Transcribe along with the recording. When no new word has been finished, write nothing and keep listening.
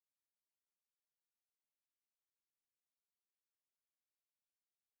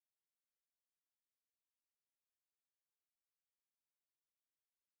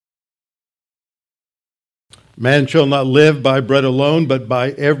Man shall not live by bread alone, but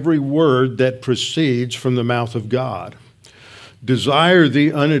by every word that proceeds from the mouth of God. Desire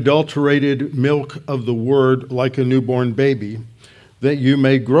the unadulterated milk of the word like a newborn baby, that you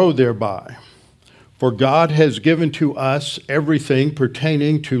may grow thereby. For God has given to us everything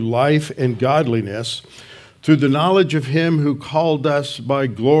pertaining to life and godliness through the knowledge of him who called us by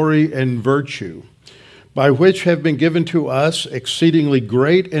glory and virtue, by which have been given to us exceedingly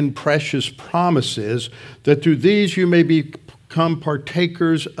great and precious promises, that through these you may become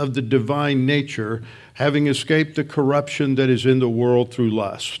partakers of the divine nature, having escaped the corruption that is in the world through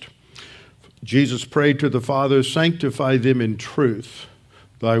lust. Jesus prayed to the Father, sanctify them in truth.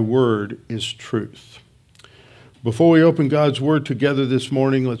 Thy word is truth. Before we open God's word together this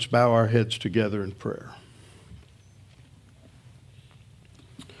morning, let's bow our heads together in prayer.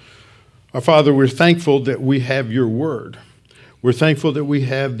 Our Father, we're thankful that we have your word. We're thankful that we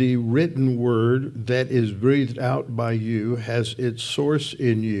have the written word that is breathed out by you, has its source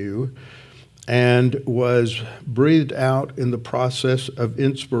in you, and was breathed out in the process of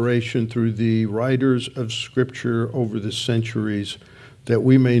inspiration through the writers of Scripture over the centuries, that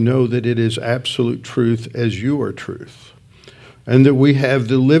we may know that it is absolute truth as you are truth, and that we have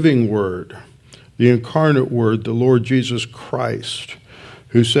the living word, the incarnate word, the Lord Jesus Christ,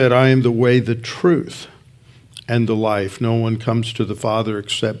 who said, I am the way, the truth, and the life. No one comes to the Father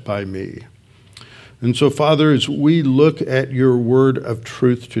except by me. And so, Father, as we look at your word of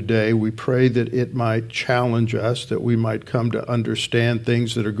truth today, we pray that it might challenge us, that we might come to understand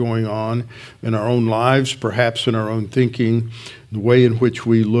things that are going on in our own lives, perhaps in our own thinking, the way in which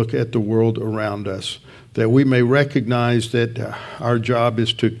we look at the world around us, that we may recognize that our job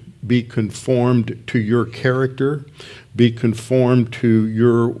is to be conformed to your character, be conformed to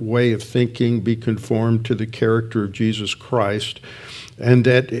your way of thinking, be conformed to the character of Jesus Christ, and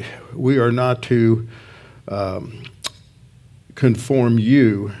that we are not to conform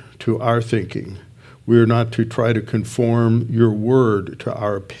you to our thinking. We are not to try to conform your word to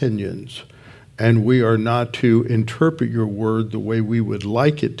our opinions, and we are not to interpret your word the way we would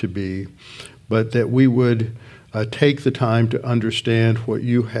like it to be, but that we would take the time to understand what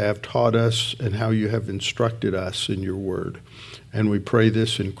you have taught us and how you have instructed us in your word. And we pray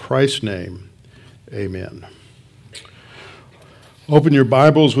this in Christ's name. Amen. Open your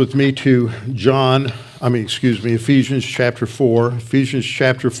Bibles with me to Ephesians chapter 4. Ephesians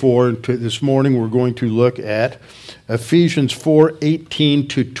chapter 4. This morning we're going to look at Ephesians 4:18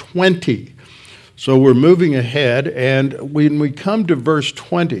 to 20. So we're moving ahead, and when we come to verse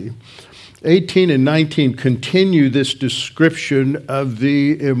 20, 18 and 19 continue this description of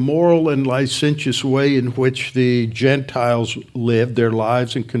the immoral and licentious way in which the Gentiles lived their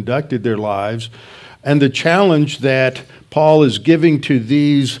lives and conducted their lives, and the challenge that Paul is giving to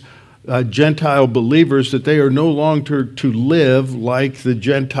these Gentile believers that they are no longer to live like the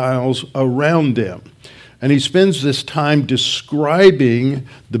Gentiles around them. And he spends this time describing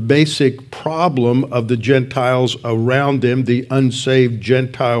the basic problem of the Gentiles around them, the unsaved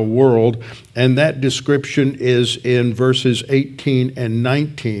Gentile world. And that description is in verses 18 and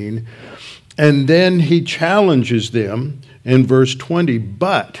 19. And then he challenges them in verse 20,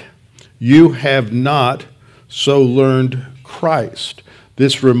 but you have not so learned Christ.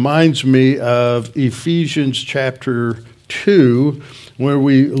 This reminds me of Ephesians chapter 2, where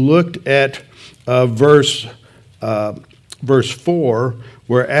we looked at verse 4,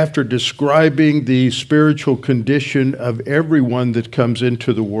 where after describing the spiritual condition of everyone that comes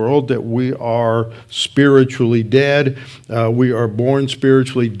into the world, that we are spiritually dead, we are born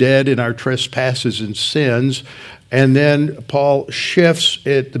spiritually dead in our trespasses and sins. And then Paul shifts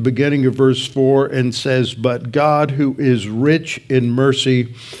at the beginning of verse 4 and says, but God, who is rich in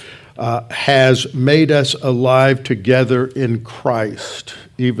mercy, has made us alive together in Christ,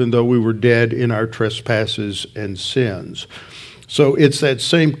 even though we were dead in our trespasses and sins. So it's that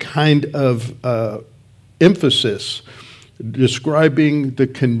same kind of emphasis describing the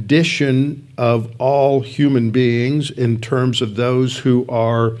condition of all human beings in terms of those who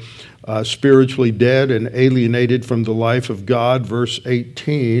are spiritually dead and alienated from the life of God, verse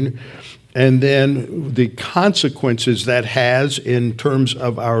 18. And then the consequences that has in terms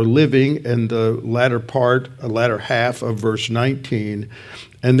of our living in the latter half of verse 19.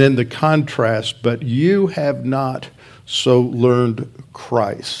 And then the contrast, but you have not so learned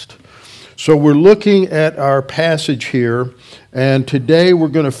Christ. So we're looking at our passage here, and today we're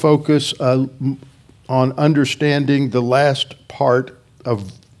going to focus on understanding the last part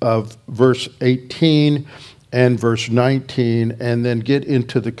of verse 18 and verse 19, and then get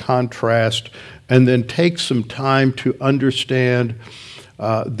into the contrast, and then take some time to understand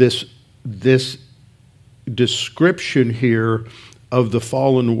this description here of the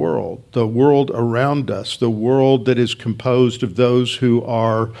fallen world, the world around us, the world that is composed of those who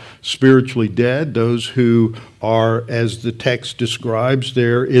are spiritually dead, those who are, as the text describes,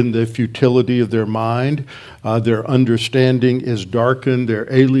 they're in the futility of their mind. Their understanding is darkened.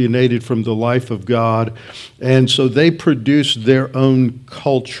 They're alienated from the life of God. And so they produce their own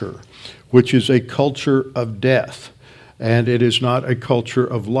culture, which is a culture of death. And it is not a culture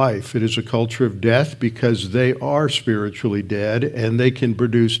of life. It is a culture of death because they are spiritually dead and they can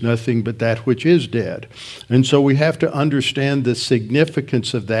produce nothing but that which is dead. And so we have to understand the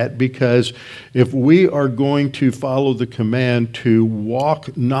significance of that, because if we are going to follow the command to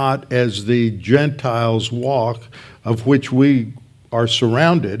walk not as the Gentiles walk, of which we are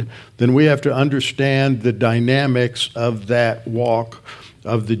surrounded, then we have to understand the dynamics of that walk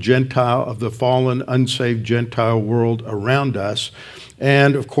of the Gentile, of the fallen, unsaved Gentile world around us.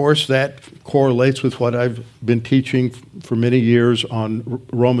 And of course, that correlates with what I've been teaching for many years on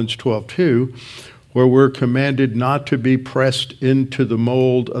Romans 12:2, where we're commanded not to be pressed into the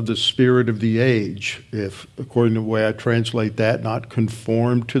mold of the spirit of the age. If, according to the way I translate that, not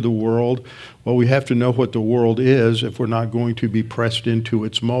conformed to the world. Well, we have to know what the world is if we're not going to be pressed into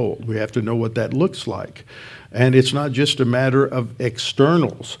its mold. We have to know what that looks like. And it's not just a matter of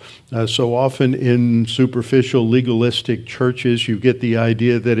externals. So often in superficial legalistic churches, you get the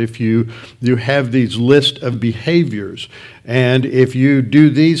idea that if you have these list of behaviors, and if you do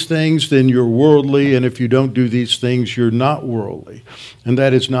these things, then you're worldly, and if you don't do these things, you're not worldly. And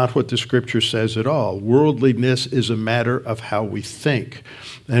that is not what the Scripture says at all. Worldliness is a matter of how we think.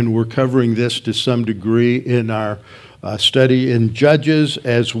 And we're covering this to some degree in our study in Judges,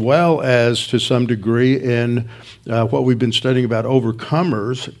 as well as to some degree in what we've been studying about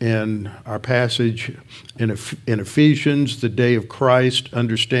overcomers in our passage in Ephesians, the day of Christ,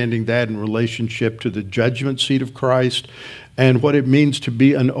 understanding that in relationship to the judgment seat of Christ, and what it means to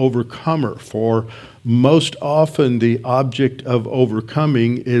be an overcomer. For most often the object of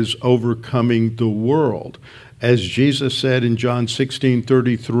overcoming is overcoming the world. As Jesus said in John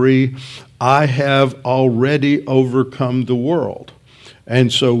 16:33, I have already overcome the world.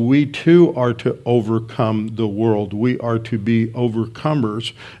 And so we too are to overcome the world. We are to be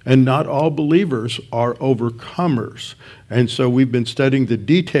overcomers, and not all believers are overcomers. And so we've been studying the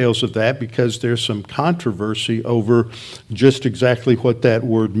details of that because there's some controversy over just exactly what that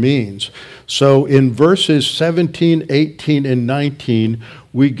word means. So in verses 17, 18, and 19,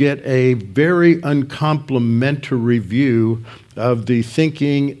 we get a very uncomplimentary view of the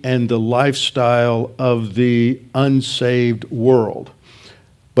thinking and the lifestyle of the unsaved world.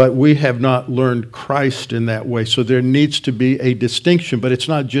 But we have not learned Christ in that way. So there needs to be a distinction, but it's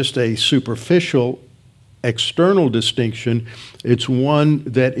not just a superficial, external distinction. It's one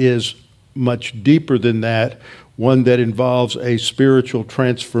that is much deeper than that, one that involves a spiritual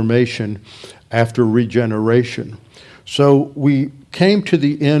transformation after regeneration. So we came to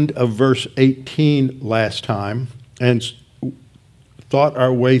the end of verse 18 last time and thought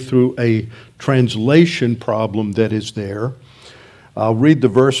our way through a translation problem that is there. I'll read the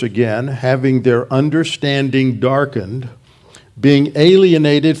verse again. Having their understanding darkened, being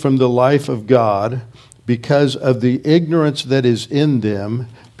alienated from the life of God because of the ignorance that is in them,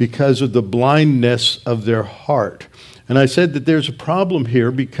 because of the blindness of their heart. And I said that there's a problem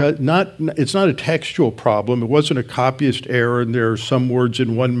here because it's not a textual problem. It wasn't a copyist error, and there are some words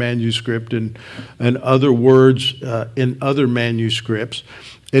in one manuscript and other words in other manuscripts.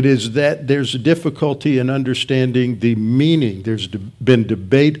 It is that there's a difficulty in understanding the meaning. There's been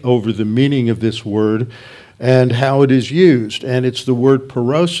debate over the meaning of this word and how it is used. And it's the word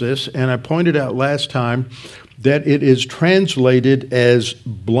parosis. And I pointed out last time that it is translated as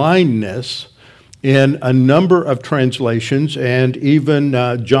blindness in a number of translations, and even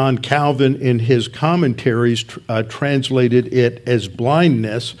John Calvin in his commentaries translated it as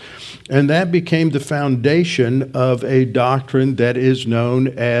blindness, and that became the foundation of a doctrine that is known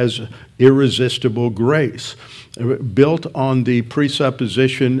as irresistible grace, built on the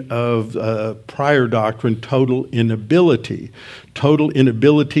presupposition of prior doctrine, total inability. Total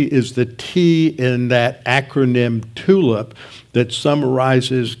inability is the T in that acronym TULIP that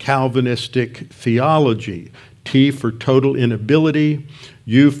summarizes Calvinistic theology. T for total inability,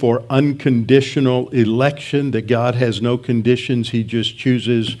 U for unconditional election, that God has no conditions, he just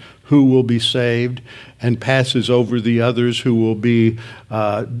chooses who will be saved and passes over the others who will be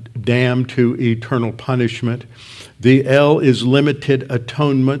damned to eternal punishment. The L is limited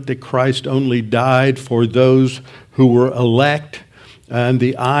atonement, that Christ only died for those who were elect. And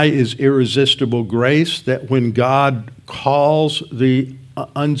the I is irresistible grace, that when God calls the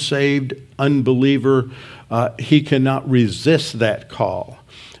unsaved unbeliever, he cannot resist that call.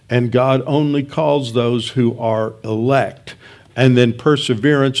 And God only calls those who are elect. And then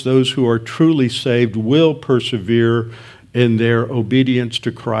perseverance, those who are truly saved will persevere in their obedience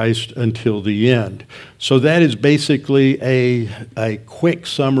to Christ until the end. So that is basically a quick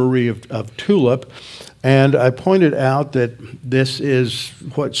summary of TULIP. And I pointed out that this is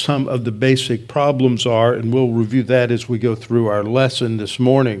what some of the basic problems are, and we'll review that as we go through our lesson this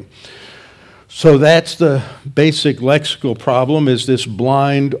morning. So that's the basic lexical problem, is this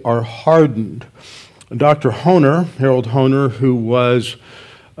blind or hardened. Dr. Honer, Harold Honer, who was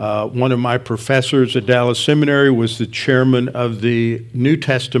one of my professors at Dallas Seminary, was the chairman of the New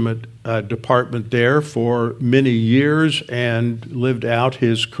Testament department there for many years and lived out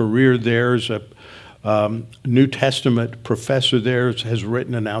his career there as a New Testament professor there, has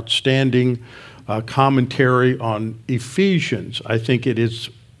written an outstanding commentary on Ephesians. I think it is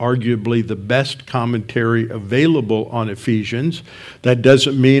arguably the best commentary available on Ephesians. That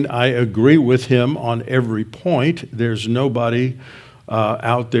doesn't mean I agree with him on every point. There's nobody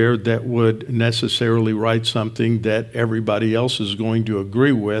out there that would necessarily write something that everybody else is going to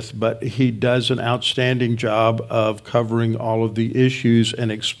agree with, but he does an outstanding job of covering all of the issues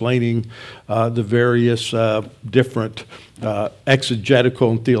and explaining the various different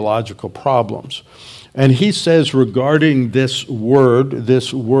exegetical and theological problems. And he says regarding this word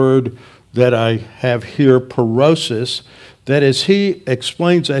that I have here, parosis, that as he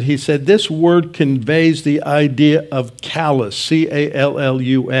explains that, he said this word conveys the idea of callous,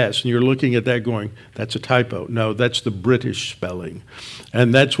 C-A-L-L-U-S. And you're looking at that going, that's a typo. No, that's the British spelling.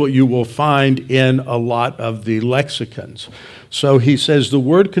 And that's what you will find in a lot of the lexicons. So he says the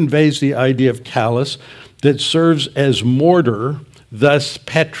word conveys the idea of callous that serves as mortar, thus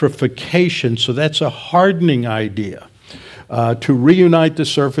petrification. So that's a hardening idea. To reunite the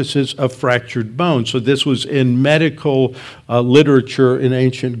surfaces of fractured bones. So this was in medical literature in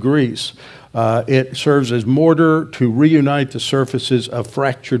ancient Greece. It serves as mortar to reunite the surfaces of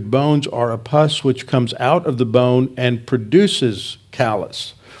fractured bones, or a pus which comes out of the bone and produces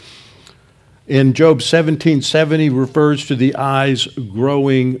callus. In Job 17:7, he refers to the eyes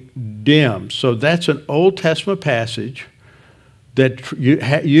growing dim. So that's an Old Testament passage that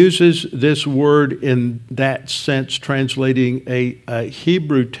uses this word in that sense, translating a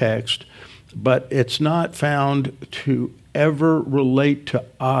Hebrew text, but it's not found to ever relate to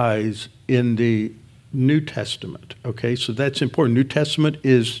eyes in the New Testament. Okay, so that's important. New Testament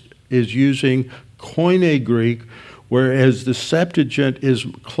is using Koine Greek, whereas the Septuagint is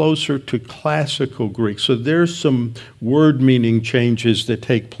closer to classical Greek. So there's some word meaning changes that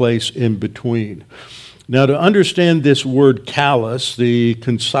take place in between. Now, to understand this word callous, the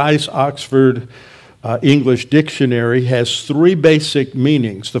Concise Oxford English Dictionary has three basic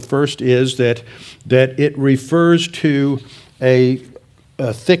meanings. The first is that it refers to a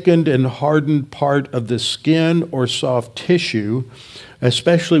thickened and hardened part of the skin or soft tissue,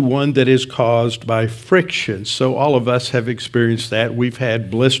 especially one that is caused by friction. So all of us have experienced that. We've had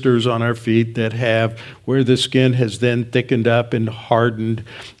blisters on our feet that have where the skin has then thickened up and hardened,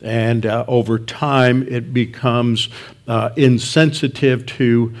 and over time it becomes insensitive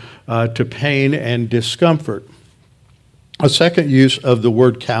to pain and discomfort. A second use of the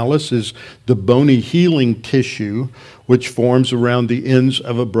word callus is the bony healing tissue which forms around the ends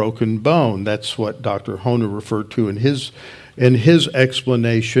of a broken bone. That's what Dr. Honer referred to in his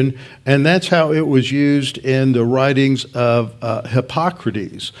explanation, and that's how it was used in the writings of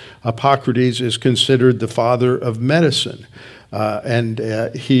Hippocrates. Hippocrates is considered the father of medicine, and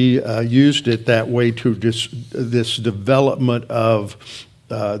he used it that way to this development of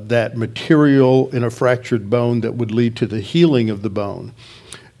that material in a fractured bone that would lead to the healing of the bone.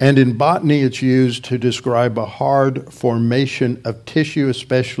 And in botany, it's used to describe a hard formation of tissue,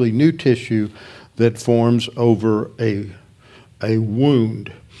 especially new tissue, that forms over a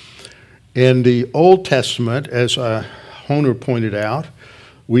wound. In the Old Testament, as Honer pointed out,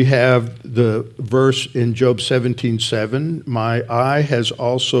 we have the verse in Job 17:7, my eye has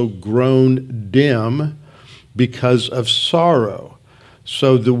also grown dim because of sorrow.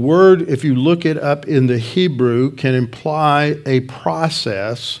 So the word, if you look it up in the Hebrew, can imply a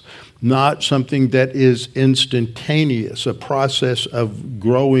process, not something that is instantaneous, a process of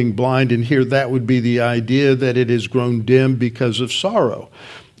growing blind. And here that would be the idea that it has grown dim because of sorrow.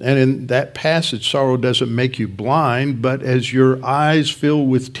 And in that passage, sorrow doesn't make you blind, but as your eyes fill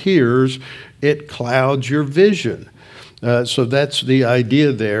with tears, it clouds your vision. So that's the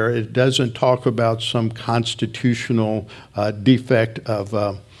idea there. It doesn't talk about some constitutional defect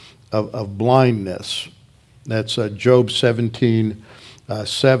of blindness. That's Job 17,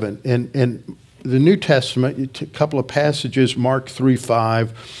 7. In the New Testament, a couple of passages, Mark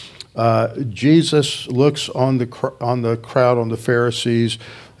 3:5, Jesus looks on the crowd, on the Pharisees.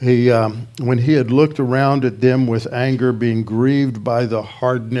 When he had looked around at them with anger, being grieved by the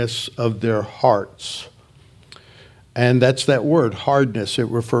hardness of their hearts. And that's that word, hardness. It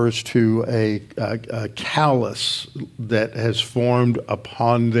refers to a callous that has formed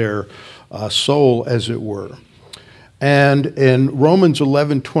upon their soul, as it were. And in Romans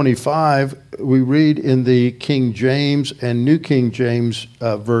 11:25, we read in the King James and New King James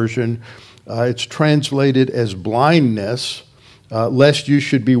version, it's translated as blindness, lest you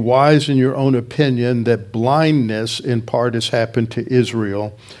should be wise in your own opinion, that blindness in part has happened to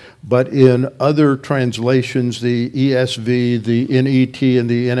Israel. But in other translations, the ESV, the NET, and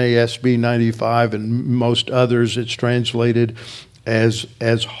the NASB 95, and most others, it's translated as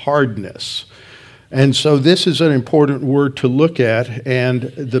hardness. And so this is an important word to look at,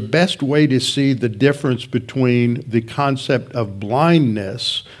 and the best way to see the difference between the concept of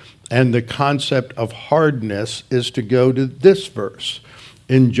blindness and the concept of hardness is to go to this verse.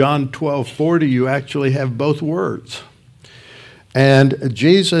 In John 12:40, you actually have both words. And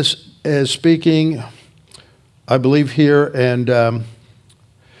Jesus is speaking, I believe here, and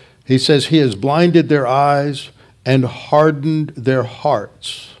he says, he has blinded their eyes and hardened their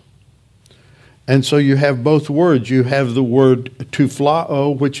hearts. And so you have both words. You have the word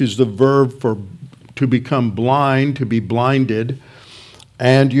tuflao, which is the verb for to become blind, to be blinded.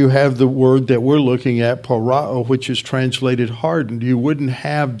 And you have the word that we're looking at, porao, which is translated hardened. You wouldn't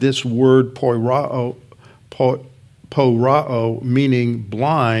have this word porao, meaning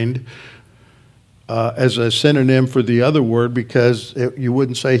blind, as a synonym for the other word, because you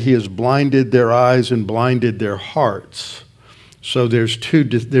wouldn't say he has blinded their eyes and blinded their hearts. So there's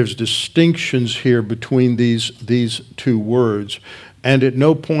distinctions here between these two words. And at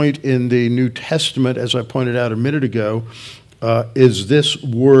no point in the New Testament, as I pointed out a minute ago, is this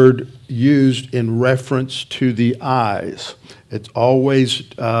word used in reference to the eyes. It's always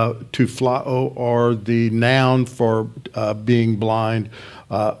tuflao, or the noun for being blind,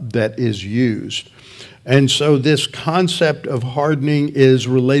 that is used. And so this concept of hardening is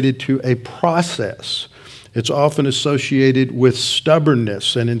related to a process. It's often associated with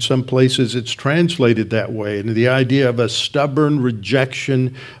stubbornness, and in some places it's translated that way, and the idea of a stubborn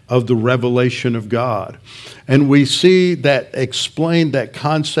rejection of the revelation of God. And we see that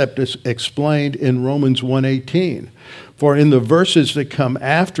concept is explained in Romans 1:18. For in the verses that come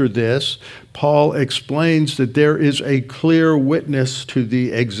after this, Paul explains that there is a clear witness to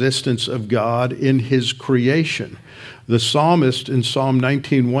the existence of God in his creation. The psalmist in Psalm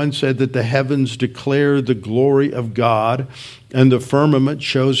 19:1 said that the heavens declare the glory of God, and the firmament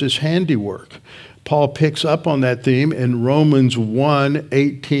shows his handiwork. Paul picks up on that theme in Romans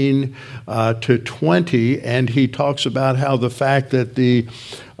 1:18 to 20, and he talks about how the fact that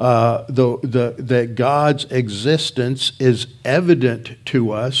that God's existence is evident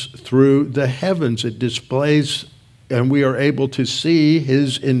to us through the heavens. It displays, and we are able to see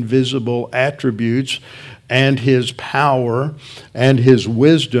his invisible attributes and his power and his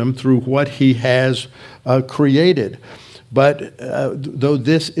wisdom through what he has created. But though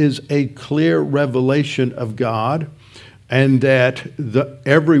this is a clear revelation of God, and that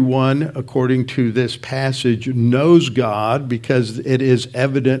everyone, according to this passage, knows God because it is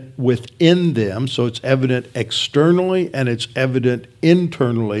evident within them, so it's evident externally and it's evident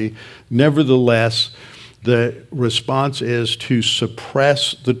internally, nevertheless, the response is to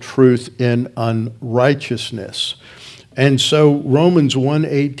suppress the truth in unrighteousness. And so Romans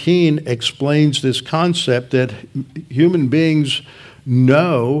 1:18 explains this concept that human beings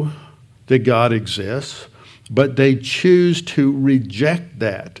know that God exists, but they choose to reject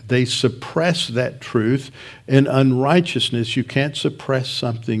that. They suppress that truth in unrighteousness. You can't suppress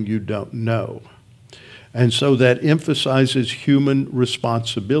something you don't know. And so that emphasizes human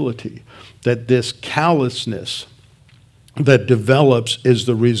responsibility, that this callousness that develops is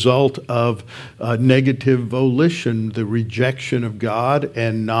the result of negative volition, the rejection of God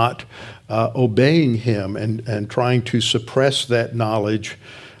and not obeying him, and trying to suppress that knowledge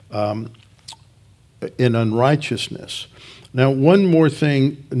in unrighteousness. Now, one more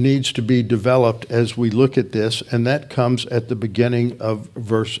thing needs to be developed as we look at this, and that comes at the beginning of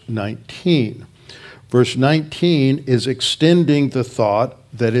verse 19. Verse 19 is extending the thought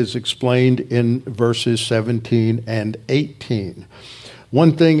that is explained in verses 17 and 18.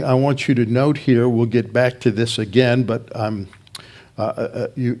 One thing I want you to note here, we'll get back to this again, but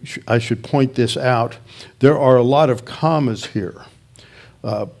I should point this out. There are a lot of commas here.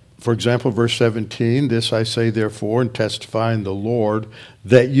 For example, verse 17, this I say therefore and testify in the Lord,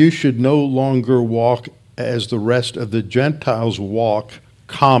 that you should no longer walk as the rest of the Gentiles walk,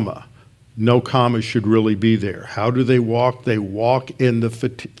 comma. No comma should really be there. How do they walk? They walk in the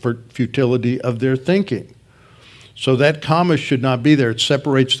futility of their thinking. So that comma should not be there. It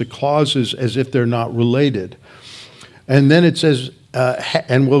separates the clauses as if they're not related. And then it says,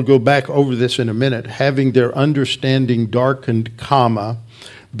 and we'll go back over this in a minute, having their understanding darkened, comma,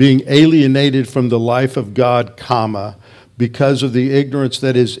 being alienated from the life of God, comma, because of the ignorance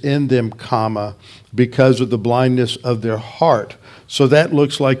that is in them, comma, because of the blindness of their heart. So that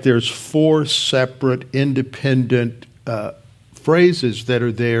looks like there's 4 separate independent phrases that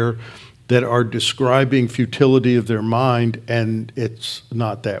are there that are describing futility of their mind, and it's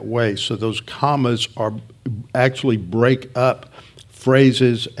not that way. So those commas are actually break up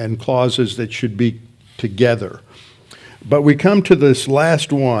phrases and clauses that should be together. But we come to this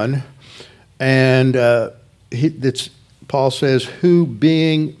last one, and Paul says, who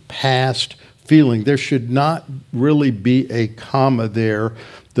being past feeling. There should not really be a comma there.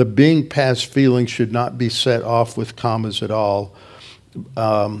 The being past feeling should not be set off with commas at all,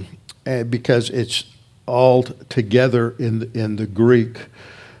 because it's all together in the Greek.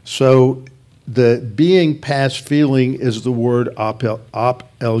 So the being past feeling is the word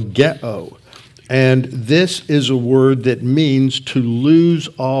apelgeo. And this is a word that means to lose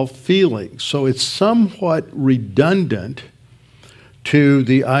all feeling. So it's somewhat redundant to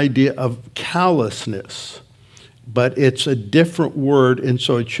the idea of callousness, but it's a different word, and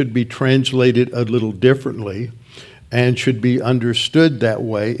so it should be translated a little differently and should be understood that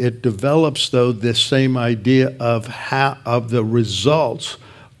way. It develops, though, this same idea of the results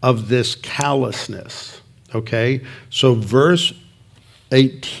of this callousness. Okay? So verse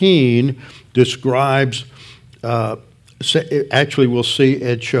 18 describes, actually we'll see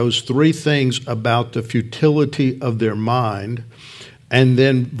it shows 3 things about the futility of their mind. And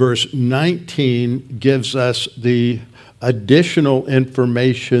then verse 19 gives us the additional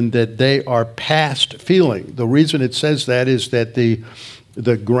information that they are past feeling. The reason it says that is that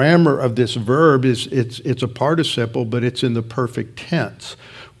the grammar of this verb is it's a participle, but it's in the perfect tense,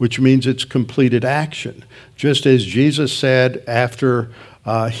 which means it's completed action. Just as Jesus said after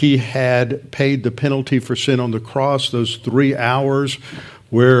he had paid the penalty for sin on the cross, those 3 hours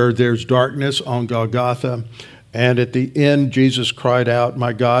where there's darkness on Golgotha, and at the end Jesus cried out,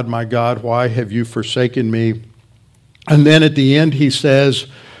 my God, why have you forsaken me? And then at the end he says,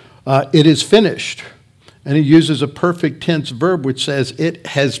 it is finished. And he uses a perfect tense verb which says it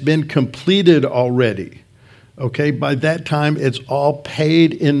has been completed already. Okay, by that time it's all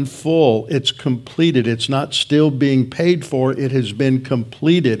paid in full. It's completed. It's not still being paid for. It has been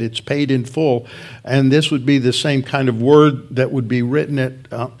completed. It's paid in full. And this would be the same kind of word that would be written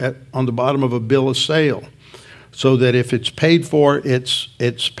on the bottom of a bill of sale. So that if it's paid for,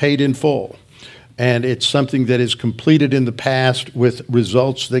 it's paid in full. And it's something that is completed in the past with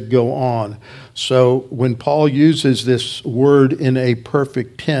results that go on. So when Paul uses this word in a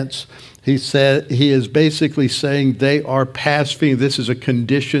perfect tense, he is basically saying they are past feeling. This is a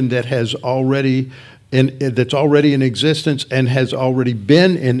condition that that's already in existence and has already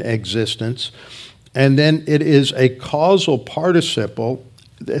been in existence. And then it is a causal participle,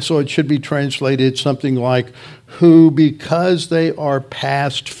 so it should be translated something like who, because they are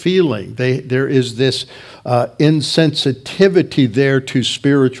past feeling. There is this insensitivity there to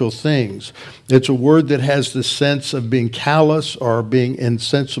spiritual things. It's a word that has the sense of being callous or being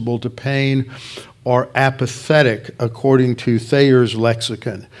insensible to pain or apathetic, according to Thayer's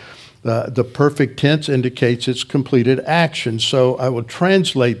lexicon. The perfect tense indicates it's completed action. So I will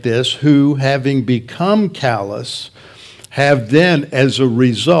translate this, who, having become callous, have then as a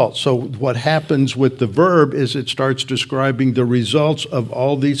result. So what happens with the verb is it starts describing the results of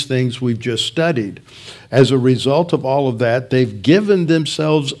all these things we've just studied. As a result of all of that, they've given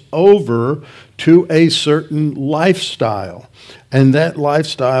themselves over to a certain lifestyle. And that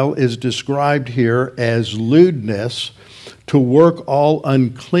lifestyle is described here as lewdness, to work all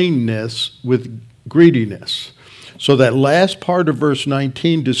uncleanness with greediness. So that last part of verse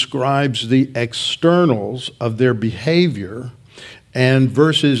 19 describes the externals of their behavior, and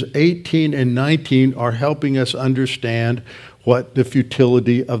verses 18 and 19 are helping us understand what the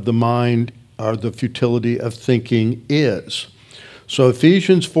futility of the mind or the futility of thinking is. So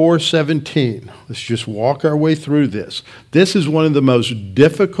Ephesians 4:17, let's just walk our way through this. This is one of the most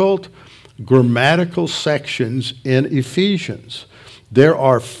difficult grammatical sections in Ephesians. There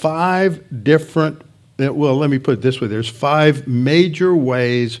are 5 different, well, let me put it this way. There's 5 major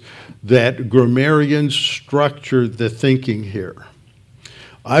ways that grammarians structure the thinking here.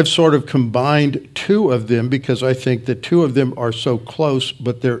 I've sort of combined two of them because I think the two of them are so close,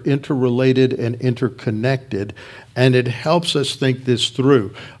 but they're interrelated and interconnected, and it helps us think this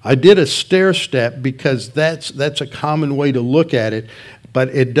through. I did a stair step because that's a common way to look at it, but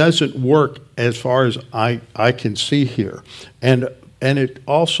it doesn't work as far as I can see here. And it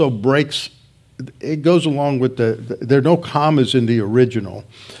also breaks, it goes along with there are no commas in the original.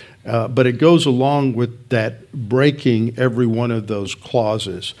 But it goes along with that breaking every one of those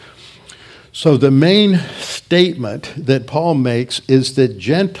clauses. So the main statement that Paul makes is that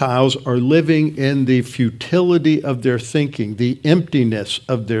Gentiles are living in the futility of their thinking, the emptiness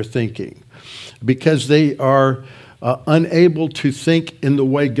of their thinking, because they are unable to think in the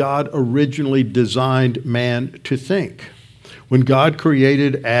way God originally designed man to think. When God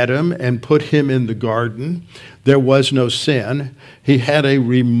created Adam and put him in the garden, there was no sin. He had a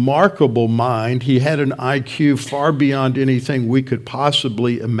remarkable mind. He had an IQ far beyond anything we could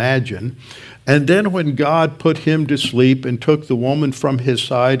possibly imagine. And then when God put him to sleep and took the woman from his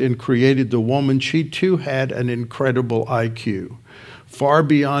side and created the woman, she too had an incredible IQ, far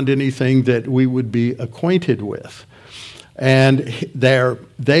beyond anything that we would be acquainted with. And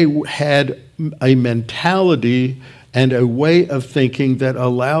they had a mentality and a way of thinking that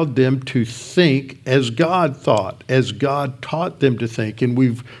allowed them to think as God thought, as God taught them to think. And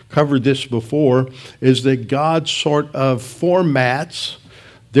we've covered this before, is that God sort of formats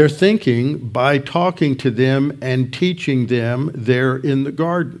their thinking by talking to them and teaching them there in the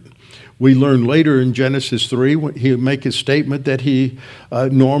garden. We learn later in Genesis 3, he'll make a statement that he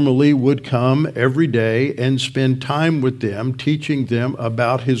normally would come every day and spend time with them, teaching them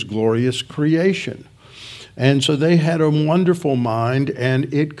about his glorious creation. And so they had a wonderful mind,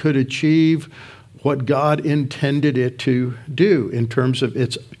 and it could achieve what God intended it to do in terms of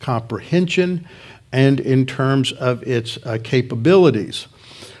its comprehension and in terms of its capabilities.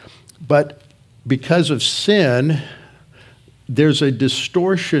 But because of sin, there's a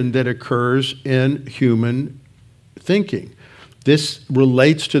distortion that occurs in human thinking. This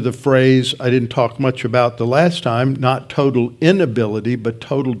relates to the phrase I didn't talk much about the last time, not total inability, but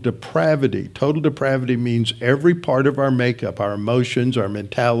total depravity. Total depravity means every part of our makeup, our emotions, our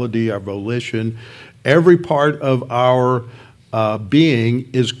mentality, our volition, every part of our being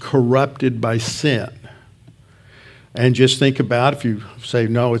is corrupted by sin. And just think about, if you say,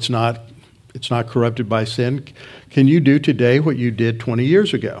 no, it's not corrupted by sin, can you do today what you did 20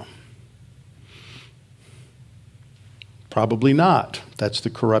 years ago? Probably not. That's the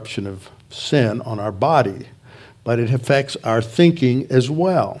corruption of sin on our body. But it affects our thinking as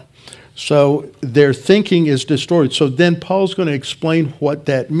well. So their thinking is distorted. So then Paul's going to explain what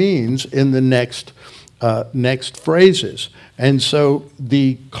that means in the next phrases. And so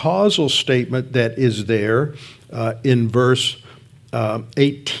the causal statement that is there in verse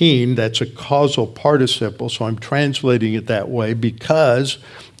 18, that's a causal participle, so I'm translating it that way, because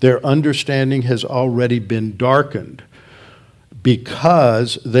their understanding has already been darkened,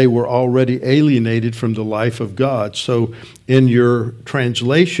 because they were already alienated from the life of God. So in your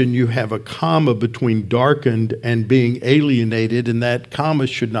translation, you have a comma between darkened and being alienated, and that comma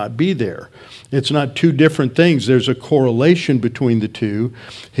should not be there. It's not two different things. There's a correlation between the two.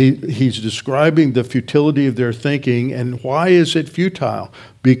 He's describing the futility of their thinking, and why is it futile?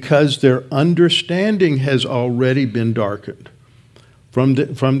 Because their understanding has already been darkened. From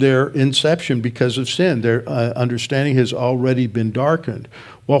their inception because of sin. Their understanding has already been darkened.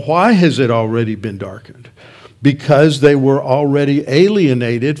 Well, why has it already been darkened? Because they were already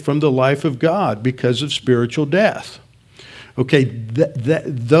alienated from the life of God because of spiritual death. Okay,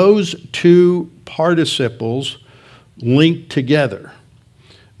 those two participles link together.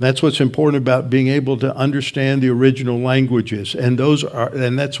 That's what's important about being able to understand the original languages, and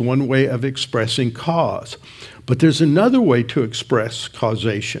that's one way of expressing cause. But there's another way to express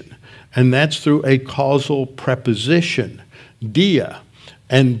causation, and that's through a causal preposition, dia.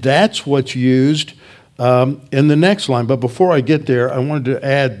 And that's what's used in the next line. But before I get there, I wanted to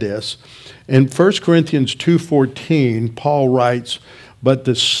add this. In 1 Corinthians 2:14, Paul writes, but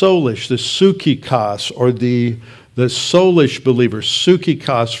the soulish, the psychikos, or the soulish believer,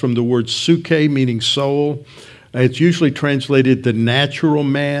 psychikos from the word suke, meaning soul. It's usually translated the natural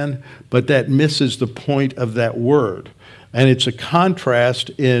man, but that misses the point of that word. And it's a contrast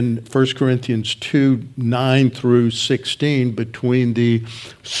in 1 Corinthians 2:9 through 16 between the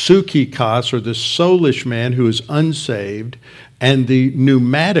psychikos, or the soulish man who is unsaved, and the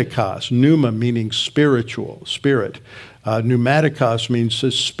pneumatikos, pneuma meaning spiritual, spirit. Pneumatikos means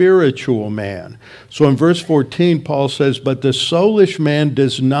a spiritual man. So in verse 14, Paul says, but the soulish man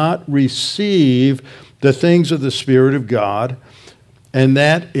does not receive the things of the Spirit of God, And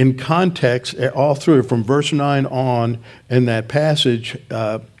that in context, all through from verse 9 on in that passage,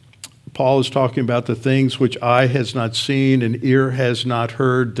 Paul is talking about the things which eye has not seen and ear has not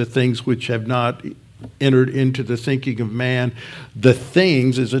heard, the things which have not entered into the thinking of man. The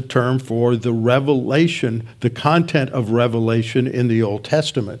things is a term for the revelation, the content of revelation in the Old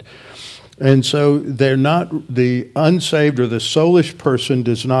Testament. And so they're not, the unsaved or the soulish person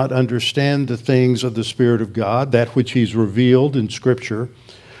does not understand the things of the Spirit of God, that which he's revealed in Scripture,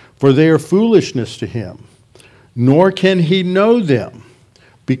 for they are foolishness to him, nor can he know them,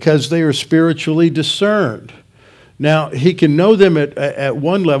 because they are spiritually discerned. Now, he can know them at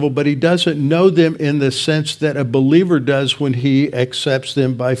one level, but he doesn't know them in the sense that a believer does when he accepts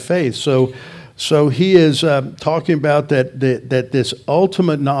them by faith. So he is talking about that this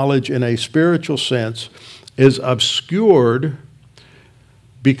ultimate knowledge in a spiritual sense is obscured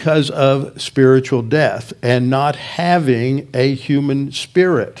because of spiritual death and not having a human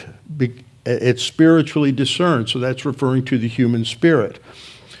spirit. It's spiritually discerned, so that's referring to the human spirit.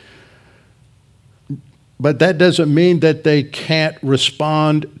 But that doesn't mean that they can't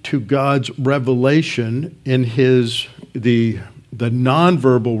respond to God's revelation in the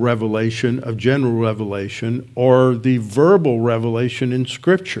nonverbal revelation of general revelation or the verbal revelation in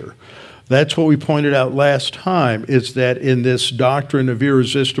Scripture. That's what we pointed out last time, is that in this doctrine of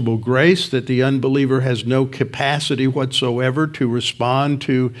irresistible grace, that the unbeliever has no capacity whatsoever to respond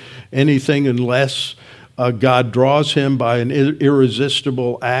to anything unless God draws him by an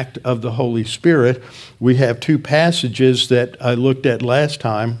irresistible act of the Holy Spirit. We have two passages that I looked at last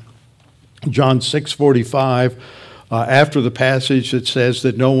time. John 6:45, after the passage that says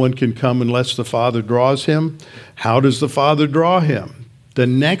that no one can come unless the Father draws him. How does the Father draw him? The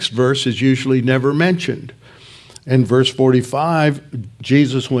next verse is usually never mentioned. In verse 45,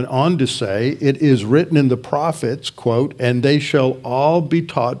 Jesus went on to say, it is written in the prophets, quote, and they shall all be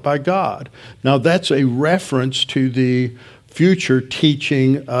taught by God. Now that's a reference to the future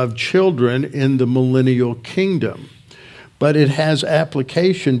teaching of children in the millennial kingdom. But it has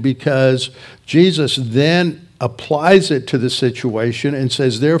application because Jesus then applies it to the situation and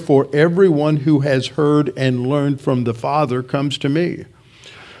says, therefore, everyone who has heard and learned from the Father comes to me.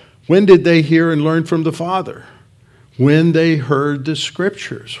 When did they hear and learn from the Father? When they heard the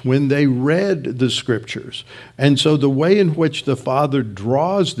Scriptures, when they read the Scriptures. And so the way in which the Father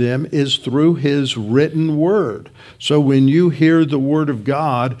draws them is through His written Word. So when you hear the Word of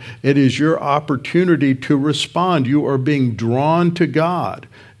God, it is your opportunity to respond. You are being drawn to God.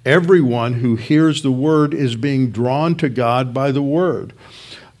 Everyone who hears the Word is being drawn to God by the Word.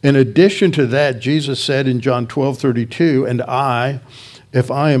 In addition to that, Jesus said in John 12:32, and I,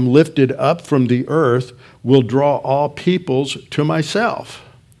 if I am lifted up from the earth, will draw all peoples to myself.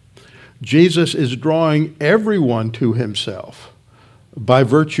 Jesus is drawing everyone to himself by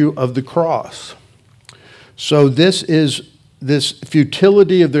virtue of the cross. So this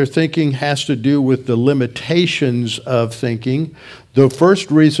futility of their thinking has to do with the limitations of thinking. The first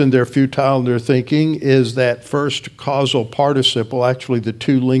reason they're futile in their thinking is that first causal participle, actually the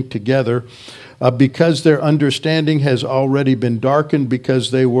two linked together, because their understanding has already been darkened,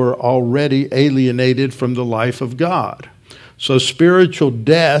 because they were already alienated from the life of God. So spiritual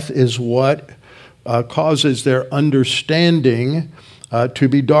death is what causes their understanding to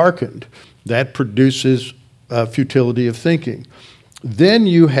be darkened. That produces futility of thinking. Then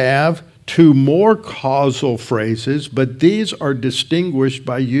you have two more causal phrases, but these are distinguished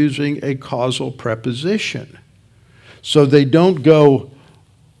by using a causal preposition. So they don't go,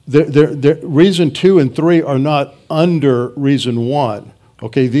 reason 2 and 3 are not under reason 1.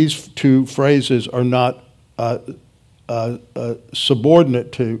 Okay, these two phrases are not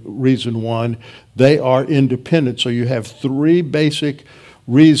subordinate to reason 1. They are independent. So you have three basic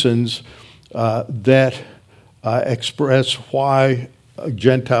reasons that express why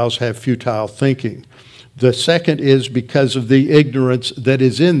Gentiles have futile thinking. The second is because of the ignorance that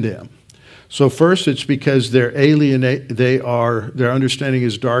is in them. So first, it's because their understanding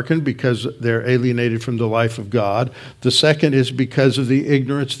is darkened because they're alienated from the life of God. The second is because of the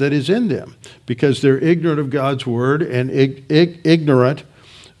ignorance that is in them, because they're ignorant of God's word and ignorant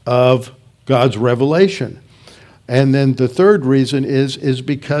of God's revelation. And then the third reason is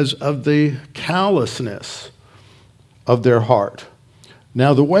because of the callousness of their heart.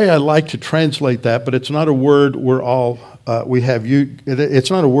 Now, the way I like to translate that, but it's not a word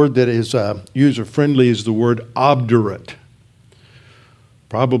it's not a word that is user-friendly, is the word obdurate.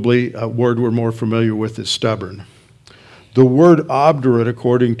 Probably a word we're more familiar with is stubborn. The word obdurate,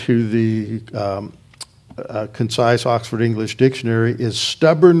 according to the Concise Oxford English Dictionary, is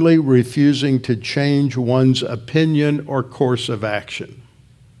stubbornly refusing to change one's opinion or course of action.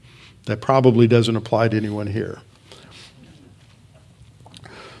 That probably doesn't apply to anyone here.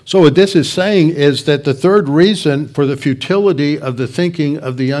 So what this is saying is that the third reason for the futility of the thinking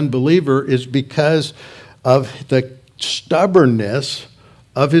of the unbeliever is because of the stubbornness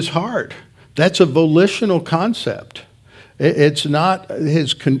of his heart. That's a volitional concept. It's not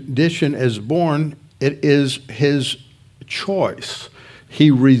his condition as born, it is his choice.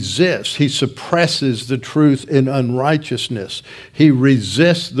 He resists, he suppresses the truth in unrighteousness. He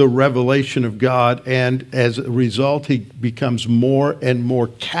resists the revelation of God, and as a result, he becomes more and more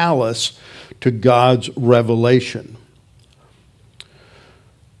callous to God's revelation.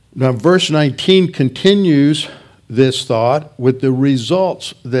 Now, verse 19 continues this thought with the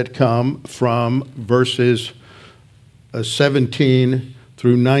results that come from verses 17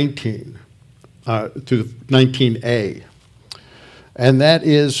 through 19, through 19a. And that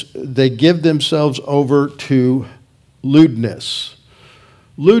is, they give themselves over to lewdness.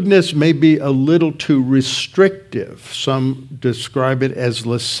 Lewdness may be a little too restrictive. Some describe it as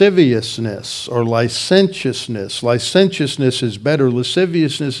lasciviousness or licentiousness. Licentiousness is better.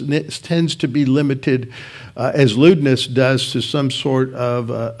 Lasciviousness tends to be limited, as lewdness does, to some sort of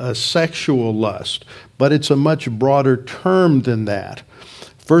a sexual lust. But it's a much broader term than that.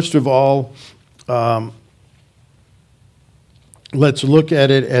 First of all, let's look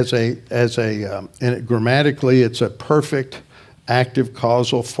at it and grammatically, it's a perfect active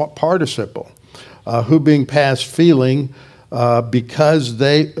causal participle. Who being past feeling, because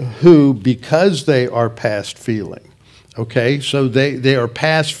they are past feeling. Okay, so they are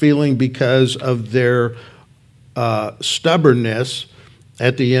past feeling because of their stubbornness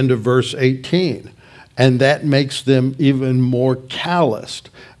at the end of verse 18. And that makes them even more calloused.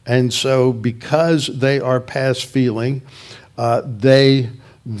 And so because they are past feeling, they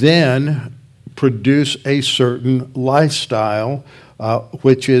then produce a certain lifestyle,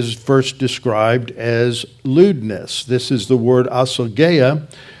 which is first described as lewdness. This is the word asogeia,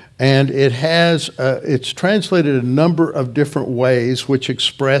 and it's translated a number of different ways, which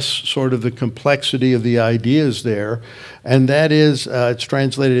express sort of the complexity of the ideas there. And that is, it's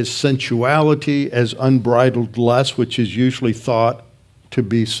translated as sensuality, as unbridled lust, which is usually thought to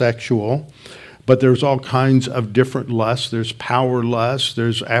be sexual. But there's all kinds of different lusts. There's power lust,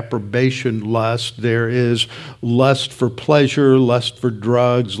 there's approbation lust, there is lust for pleasure, lust for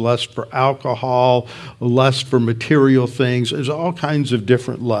drugs, lust for alcohol, lust for material things. There's all kinds of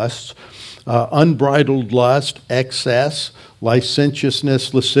different lusts. Unbridled lust, excess,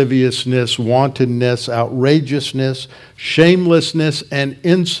 licentiousness, lasciviousness, wantonness, outrageousness, shamelessness, and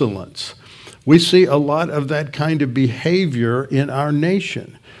insolence. We see a lot of that kind of behavior in our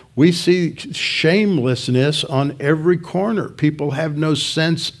nation. We see shamelessness on every corner. People have no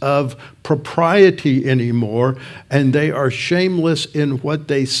sense of propriety anymore, and they are shameless in what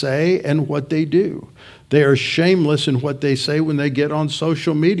they say and what they do. They are shameless in what they say when they get on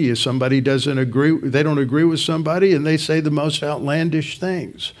social media. Somebody doesn't agree, they don't agree with somebody, and they say the most outlandish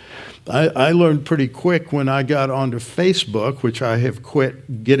things. I learned pretty quick when I got onto Facebook, which I have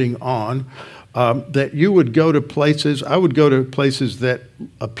quit getting on, that you would go to places, I would go to places that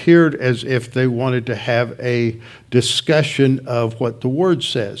appeared as if they wanted to have a discussion of what the Word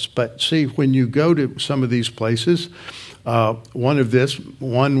says. But see, when you go to some of these places, one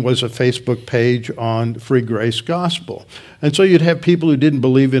was a Facebook page on free grace gospel. And so you'd have people who didn't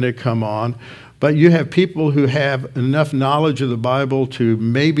believe in it come on, but you have people who have enough knowledge of the Bible to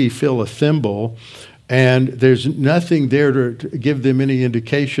maybe fill a thimble, and there's nothing there to give them any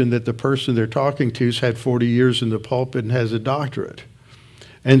indication that the person they're talking to has had 40 years in the pulpit and has a doctorate.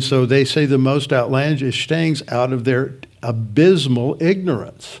 And so they say the most outlandish things out of their abysmal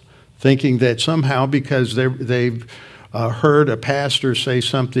ignorance, thinking that somehow because they've heard a pastor say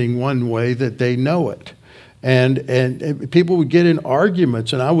something one way that they know it. And people would get in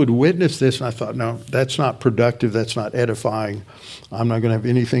arguments, and I would witness this, and I thought, no, that's not productive, that's not edifying. I'm not going to have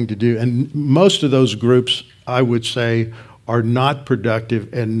anything to do. And most of those groups, I would say, are not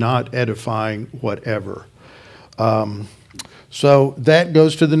productive and not edifying whatever. So that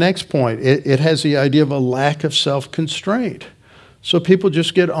goes to the next point. It has the idea of a lack of self-constraint. So people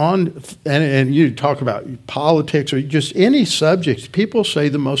just get on, and you talk about politics or just any subject. People say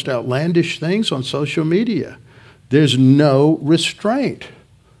the most outlandish things on social media. There's no restraint.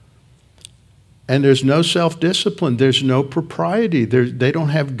 And there's no self-discipline. There's no propriety. They don't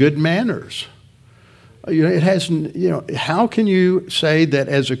have good manners. How can you say that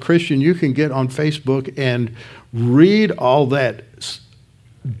as a Christian you can get on Facebook and read all that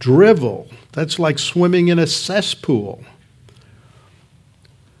drivel. That's like swimming in a cesspool.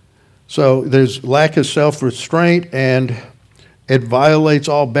 So there's lack of self-restraint, and it violates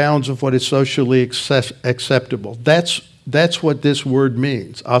all bounds of what is socially acceptable. That's what this word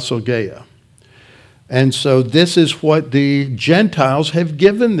means, asogeia. And so this is what the Gentiles have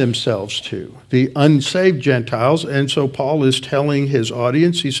given themselves to, the unsaved Gentiles. And so Paul is telling his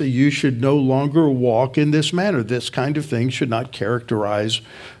audience, he said, you should no longer walk in this manner. This kind of thing should not characterize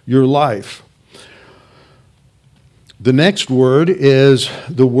your life. The next word is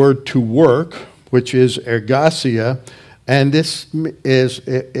the word to work, which is ergasia. And this is,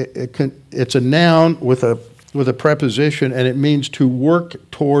 it's a noun with a preposition, and it means to work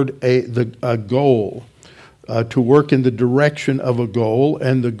toward a goal, to work in the direction of a goal.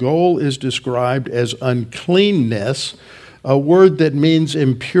 And the goal is described as uncleanness, a word that means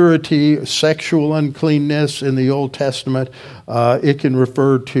impurity, sexual uncleanness in the Old Testament. It can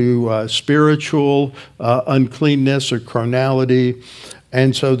refer to spiritual uncleanness or carnality.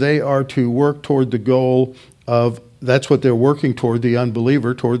 And so they are to work toward the goal of, that's what they're working toward, the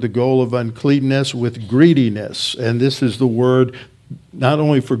unbeliever, toward the goal of uncleanness with greediness. And this is the word not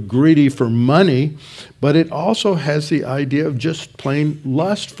only for greedy for money, but it also has the idea of just plain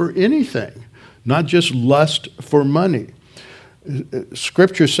lust for anything, not just lust for money.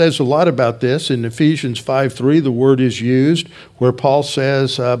 Scripture says a lot about this. In Ephesians 5:3, the word is used where Paul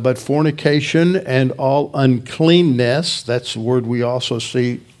says, but fornication and all uncleanness, that's the word we also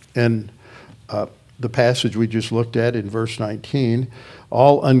see in the passage we just looked at in verse 19,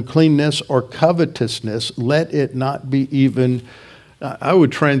 all uncleanness or covetousness, let it not be even, I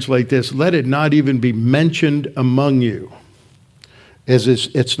would translate this, let it not even be mentioned among you, as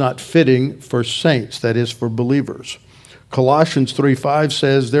it's not fitting for saints, that is for believers. Colossians 3:5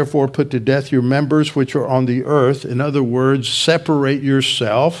 says, therefore put to death your members which are on the earth. In other words, separate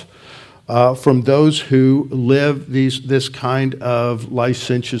yourself from those who live this kind of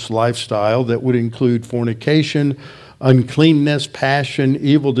licentious lifestyle that would include fornication, uncleanness, passion,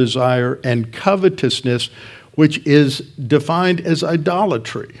 evil desire, and covetousness, which is defined as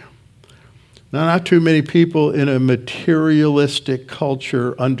idolatry. Now, not too many people in a materialistic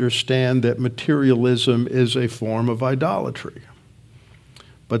culture understand that materialism is a form of idolatry.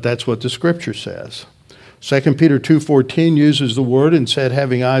 But that's what the Scripture says. 2 Peter 2:14 uses the word and said,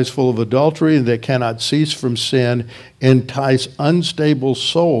 having eyes full of adultery and that cannot cease from sin, entice unstable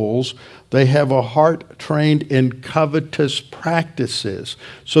souls. They have a heart trained in covetous practices.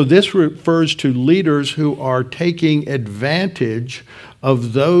 So this refers to leaders who are taking advantage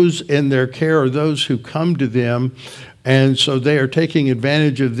of those in their care or those who come to them. And so they are taking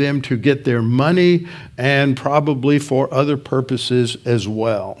advantage of them to get their money and probably for other purposes as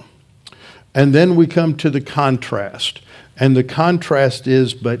well. And then we come to the contrast. And the contrast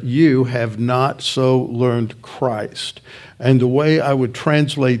is, but you have not so learned Christ. And the way I would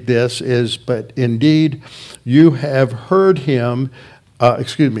translate this is, but indeed you have heard him,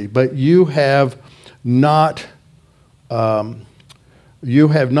 but you have not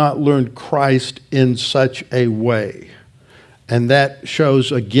learned Christ in such a way. And that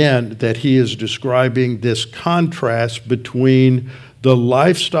shows again that he is describing this contrast between the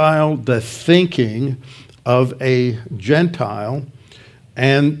lifestyle, the thinking of a Gentile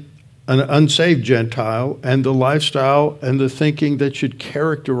and an unsaved Gentile, and the lifestyle and the thinking that should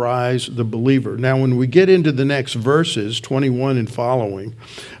characterize the believer. Now, when we get into the next verses, 21 and following,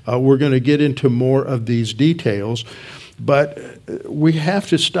 we're going to get into more of these details. But we have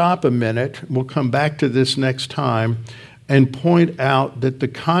to stop a minute, we'll come back to this next time, and point out that the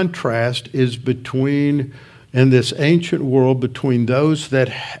contrast is between, in this ancient world, between those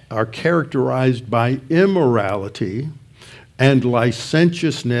that are characterized by immorality and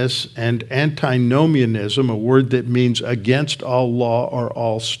licentiousness and antinomianism, a word that means against all law or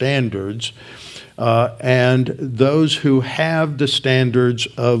all standards, and those who have the standards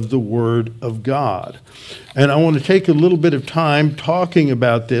of the Word of God. And I want to take a little bit of time talking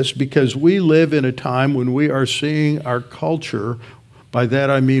about this because we live in a time when we are seeing our culture, by that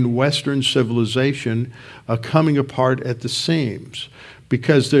I mean Western civilization, coming apart at the seams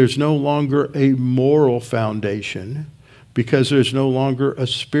because there's no longer a moral foundation, because there's no longer a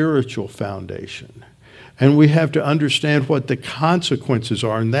spiritual foundation. And we have to understand what the consequences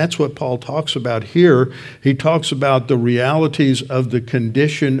are. And that's what Paul talks about here. He talks about the realities of the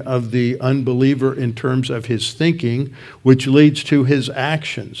condition of the unbeliever in terms of his thinking, which leads to his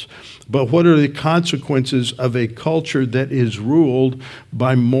actions. But what are the consequences of a culture that is ruled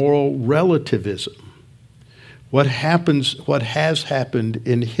by moral relativism? What has happened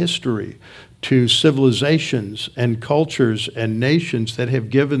in history to civilizations and cultures and nations that have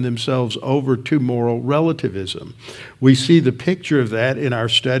given themselves over to moral relativism. We see the picture of that in our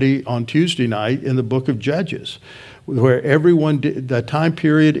study on Tuesday night in the book of Judges, where everyone did, the time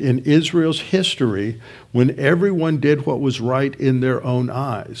period in Israel's history when everyone did what was right in their own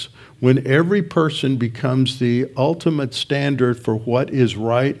eyes, when every person becomes the ultimate standard for what is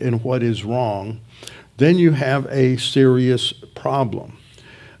right and what is wrong, then you have a serious problem.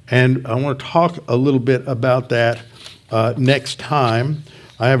 And I want to talk a little bit about that next time.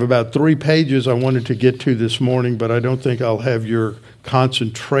 I have about 3 pages I wanted to get to this morning, but I don't think I'll have your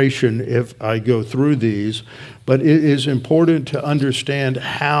concentration if I go through these. But it is important to understand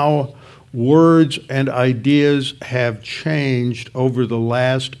how words and ideas have changed over the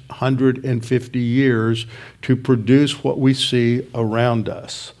last 150 years to produce what we see around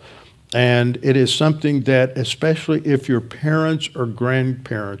us. And it is something that, especially if your parents or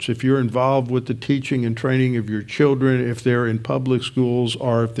grandparents, if you're involved with the teaching and training of your children, if they're in public schools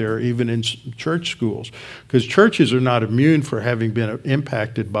or if they're even in church schools, because churches are not immune for having been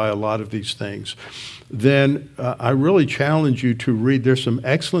impacted by a lot of these things, then I really challenge you to read. There's some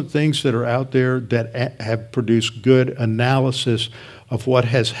excellent things that are out there that have produced good analysis of what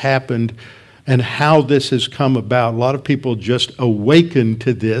has happened and how this has come about. A lot of people just awakened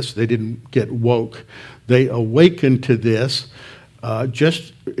to this. They didn't get woke. They awakened to this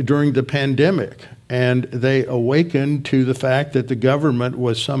just during the pandemic. And they awakened to the fact that the government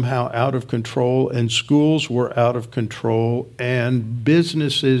was somehow out of control and schools were out of control and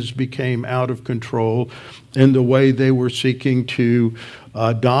businesses became out of control in the way they were seeking to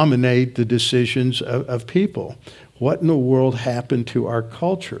dominate the decisions of people. What in the world happened to our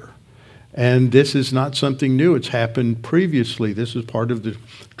culture? And this is not something new. It's happened previously. This is part of the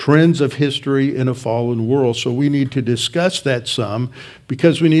trends of history in a fallen world. So we need to discuss that some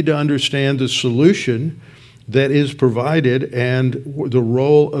because we need to understand the solution that is provided and the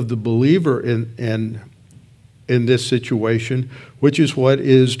role of the believer in this situation, which is what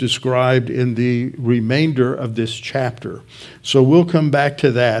is described in the remainder of this chapter. So we'll come back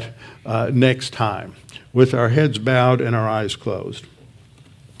to that next time with our heads bowed and our eyes closed.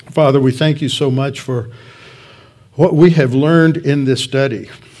 Father, we thank you so much for what we have learned in this study,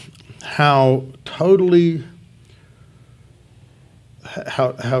 how totally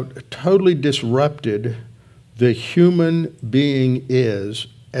disrupted the human being is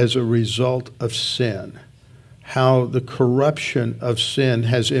as a result of sin, how the corruption of sin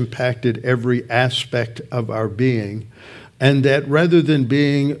has impacted every aspect of our being, and that rather than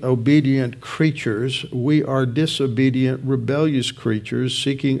being obedient creatures, we are disobedient, rebellious creatures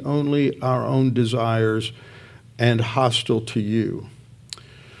seeking only our own desires and hostile to you.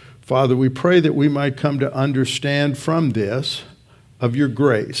 Father, we pray that we might come to understand from this of your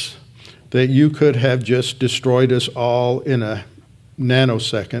grace, that you could have just destroyed us all in a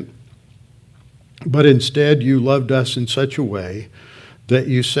nanosecond, but instead you loved us in such a way that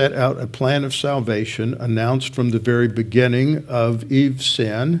you set out a plan of salvation announced from the very beginning of Eve's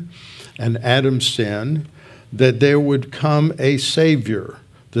sin and Adam's sin, that there would come a Savior,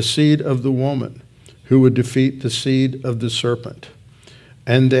 the seed of the woman, who would defeat the seed of the serpent,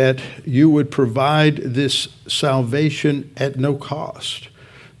 and that you would provide this salvation at no cost,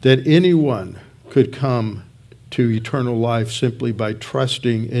 that anyone could come to eternal life simply by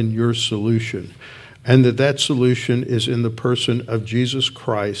trusting in your solution, and that solution is in the person of Jesus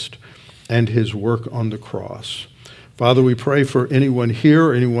Christ and his work on the cross. Father, we pray for anyone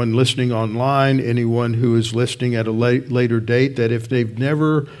here, anyone listening online, anyone who is listening at a later date, that if they've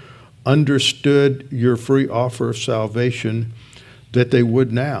never understood your free offer of salvation, that they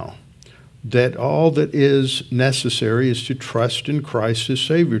would now. That all that is necessary is to trust in Christ as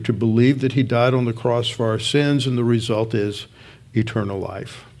Savior, to believe that he died on the cross for our sins, and the result is eternal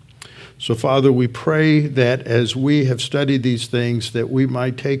life. So, Father, we pray that as we have studied these things, that we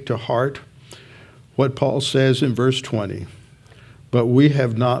might take to heart what Paul says in verse 20. But we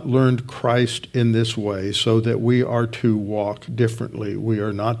have not learned Christ in this way, so that we are to walk differently. We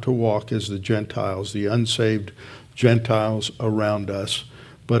are not to walk as the Gentiles, the unsaved Gentiles around us,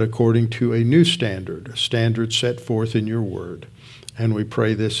 but according to a new standard, a standard set forth in your word. And we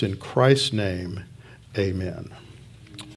pray this in Christ's name. Amen.